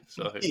actually.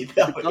 So No, it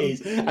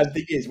is. And the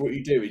thing is, what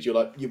you do is you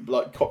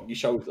cock your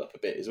shoulders up a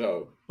bit as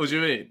well. what do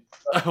you mean?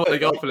 What, they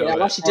go up a little Yeah, I'm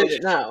bit? actually doing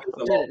it now.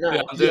 I'm doing it now.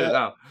 Yeah, I'm doing it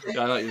now. Yeah,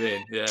 I know what you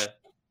mean. Yeah,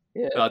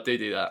 Yeah. I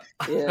do that.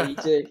 Yeah, you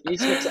do. You need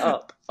to mix it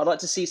up. I'd like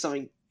to see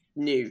something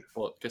new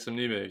What? Get some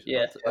new moves.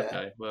 Yeah.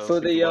 Okay. Well, for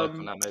we the can work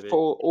on that maybe.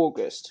 for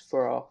August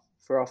for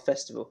our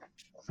festival.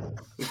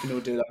 We can all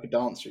do like a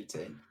dance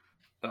routine.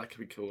 That could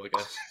be cool, I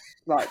guess.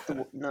 Like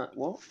the no,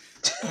 what?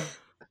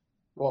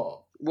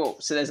 What? Well,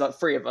 so there's like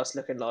 3 of us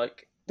looking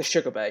like the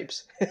Sugar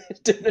Babes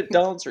doing a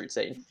dance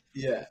routine.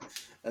 Yeah.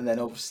 And then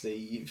obviously,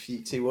 if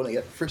you two want to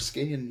get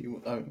frisky and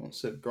you want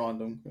to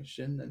grind on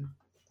Christian, then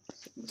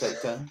we'll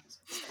take turns.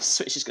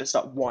 So it's just going to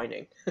start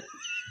whining.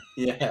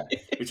 Yeah.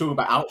 We're talking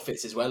about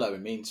outfits as well, though.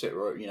 Me and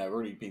Twitter, we've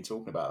already been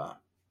talking about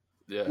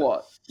Yeah.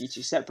 What? You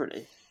two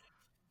separately?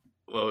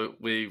 Well,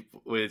 we've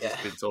just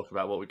Yeah. been talking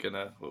about what we're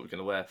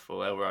gonna wear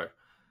for Elro.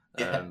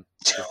 Yeah.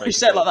 You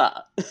say it like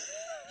that?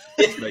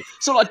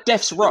 It's not like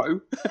Death's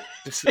Row.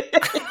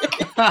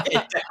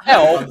 that.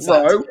 El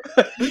Row.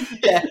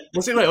 Yeah.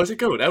 What's it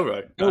called?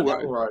 Elro.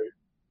 Elro. Elro.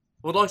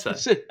 What did I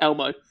say?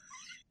 Elmo.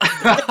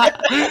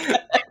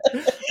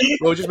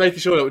 Well, just making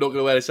sure that we're not going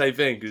to wear the same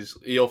thing because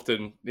he'll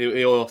often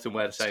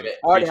wear the same. I I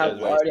already t-shirt have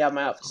as well.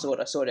 my outfit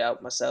sorted. I sorted it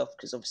out myself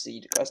because obviously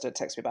you guys don't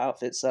text me about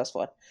outfits, so that's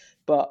fine.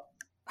 But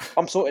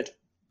I'm sorted.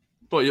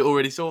 What, you're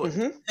already sorted?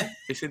 Mm-hmm.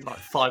 It's in like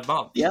 5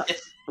 months. Yeah,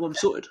 I'm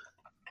sorted.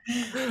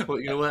 What are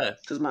you going to wear?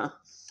 Doesn't matter.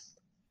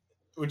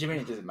 What do you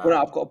mean it doesn't matter? Well,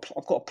 no,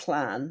 I've got a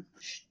plan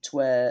to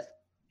wear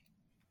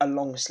a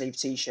long sleeve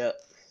t-shirt.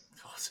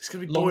 God, it's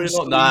going to be Long boring.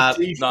 sleeve Nah,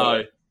 t-shirt.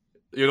 no.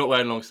 You're not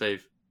wearing long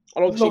sleeve. A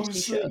long Long sleeve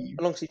t-shirt. sleeve?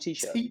 A long sleeve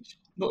t-shirt.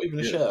 Not even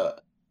a Yeah. shirt.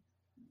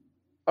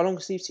 A long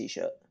sleeve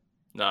t-shirt.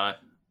 No.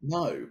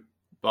 No.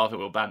 But I think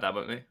we'll ban that,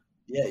 won't we?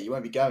 Yeah, you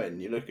won't be going.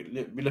 We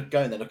look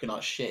going there looking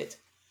like shit.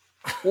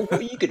 Well, what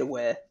are you gonna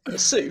wear? A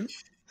suit?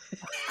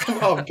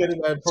 Oh, I'm going to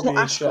wear probably not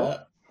a Ascot. shirt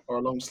or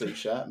a long sleeve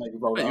shirt, maybe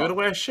roll Wait, it you want to up.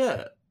 wear a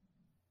shirt?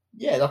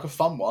 Yeah, like a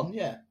fun one,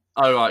 yeah.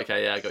 Oh, right,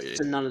 okay, yeah, I got you.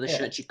 So none of the Yeah.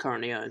 shirts you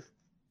currently own.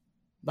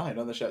 No, none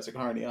of the shirts I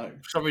currently own.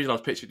 For some reason, I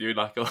was picturing you in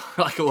like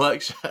a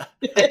work shirt.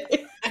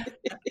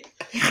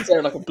 Is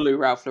there like a blue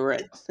Ralph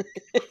Lauren?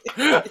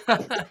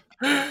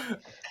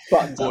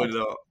 Buttons Boy, up.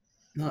 not.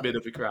 No. Mid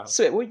of the crowd.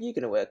 So what are you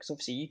gonna wear? Because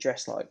obviously you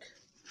dress like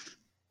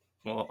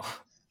What?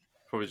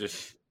 Probably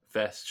just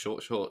vest,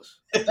 short shorts.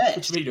 a What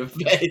vest. do you mean a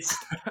vest?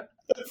 A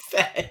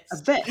vest? A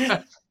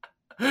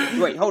vest.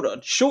 Wait, hold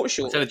on. Short I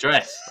shorts. said a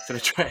dress. I said a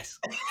dress.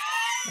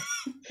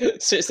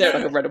 So it's there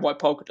like a red and white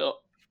polka dot.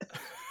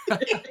 Like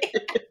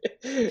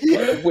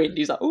the wind.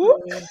 He's like, ooh.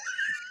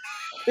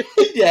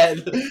 Yeah.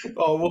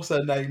 Oh, what's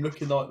her name?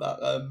 Looking like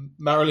that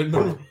Marilyn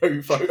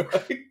Monroe photo.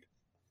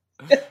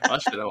 I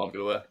should know what I'm going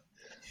to wear.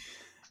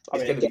 I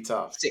It's mean, going to be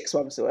tough. 6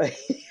 months away.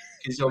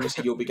 Because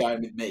obviously you'll be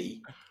going with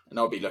me, and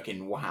I'll be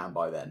looking wham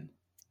by then.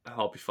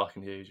 I'll be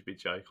fucking huge. It'd be a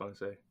joke,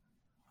 honestly.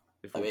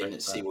 If I all mean, goes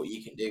let's bad. see what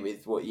you can do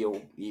with what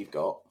you've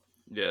got.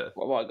 Yeah.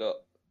 What have I got?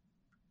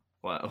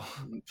 Wow.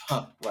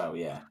 Well,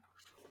 yeah.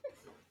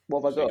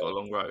 What have I So you got? got a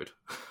long road.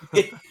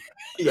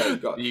 Yeah,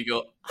 you've got You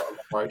got. a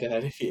road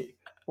ahead of you.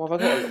 What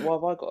have I got? What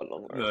have I got a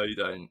long road? No, you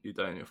don't. You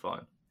don't. You're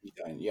fine. You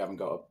don't. You haven't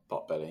got a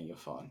pot belly. You're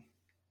fine.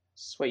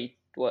 Sweet.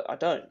 What? I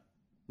don't.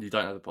 You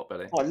don't have the pot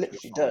belly. I literally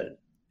You're fine. don't.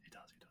 He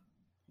does. He does.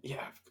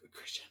 Yeah,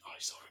 Christian. I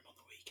saw him on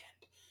the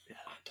weekend, Yeah.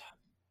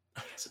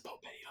 and he has a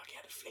pot belly like he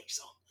had a fleece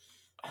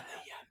on, and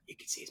you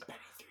could see his belly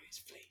through his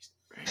fleece.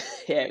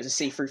 Yeah, it was a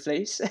see-through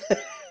fleece.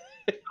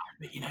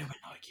 But you know when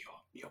like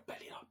your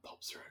belly like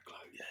pops through a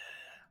globe.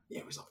 Yeah,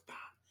 it was like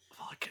that.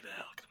 Fucking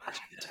hell. I can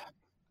imagine. And, Yeah.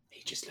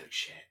 he just looked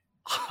shit.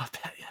 I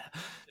bet. Yeah.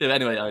 Yeah. But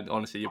anyway,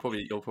 honestly, you're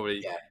probably.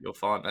 Yeah. You're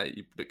fine, mate.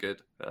 You look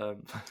good. You I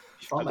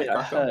find mean, that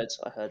I crack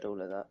on? heard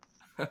all of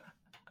that.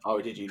 Oh,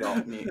 did you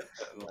not?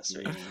 That's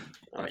sweet.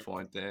 I Right.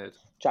 find it.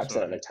 Jack said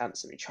I Sorry. looked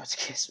handsome. He tried to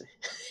kiss me.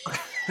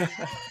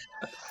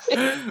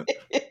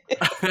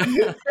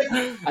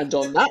 And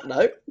on that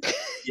note,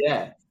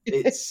 Yeah,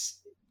 it's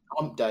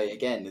hump day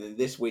again. And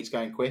this week's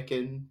going quick,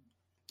 and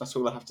that's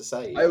all I have to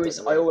say. I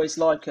always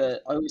like a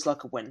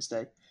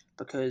Wednesday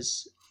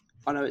because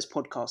I know it's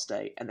podcast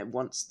day, and then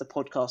once the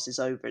podcast is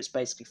over, it's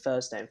basically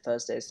Thursday, and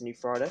Thursday is the new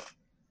Friday.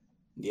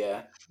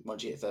 Yeah,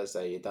 once you hit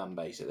Thursday, you're done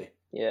basically.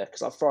 Yeah,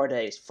 because like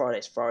Friday's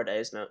Friday,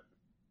 isn't it?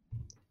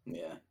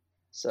 Yeah.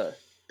 So,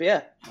 but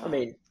yeah, I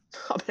mean,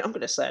 I'm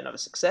gonna say another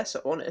success.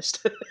 I'm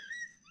honest.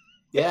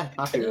 Yeah,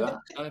 happy with that.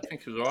 I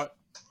think it was alright.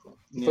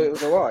 You thought it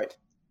was alright.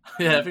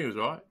 Yeah, I think it was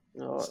alright.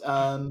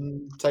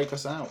 Alright, Take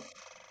us out.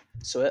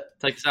 sweet.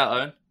 Take us out,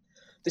 Owen.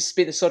 This has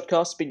been the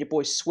Sodcast. It's been your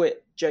boy Swit,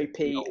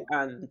 JP, Yo.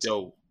 and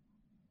Yo.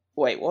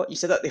 wait, what? You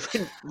said that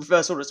in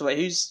reverse order. So wait,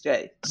 who's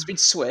Jay? It's been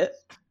Swit.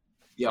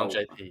 Yo. I'm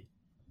JP.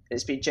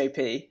 It's been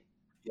JP,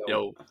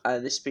 Yo.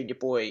 and this has been your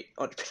boy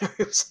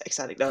Entrepreneurial Sex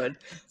Addict Owen.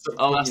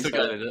 Oh, that's the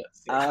good, isn't it?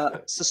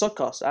 It's the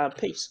Sodcast.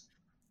 Peace.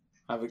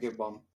 Have a good one.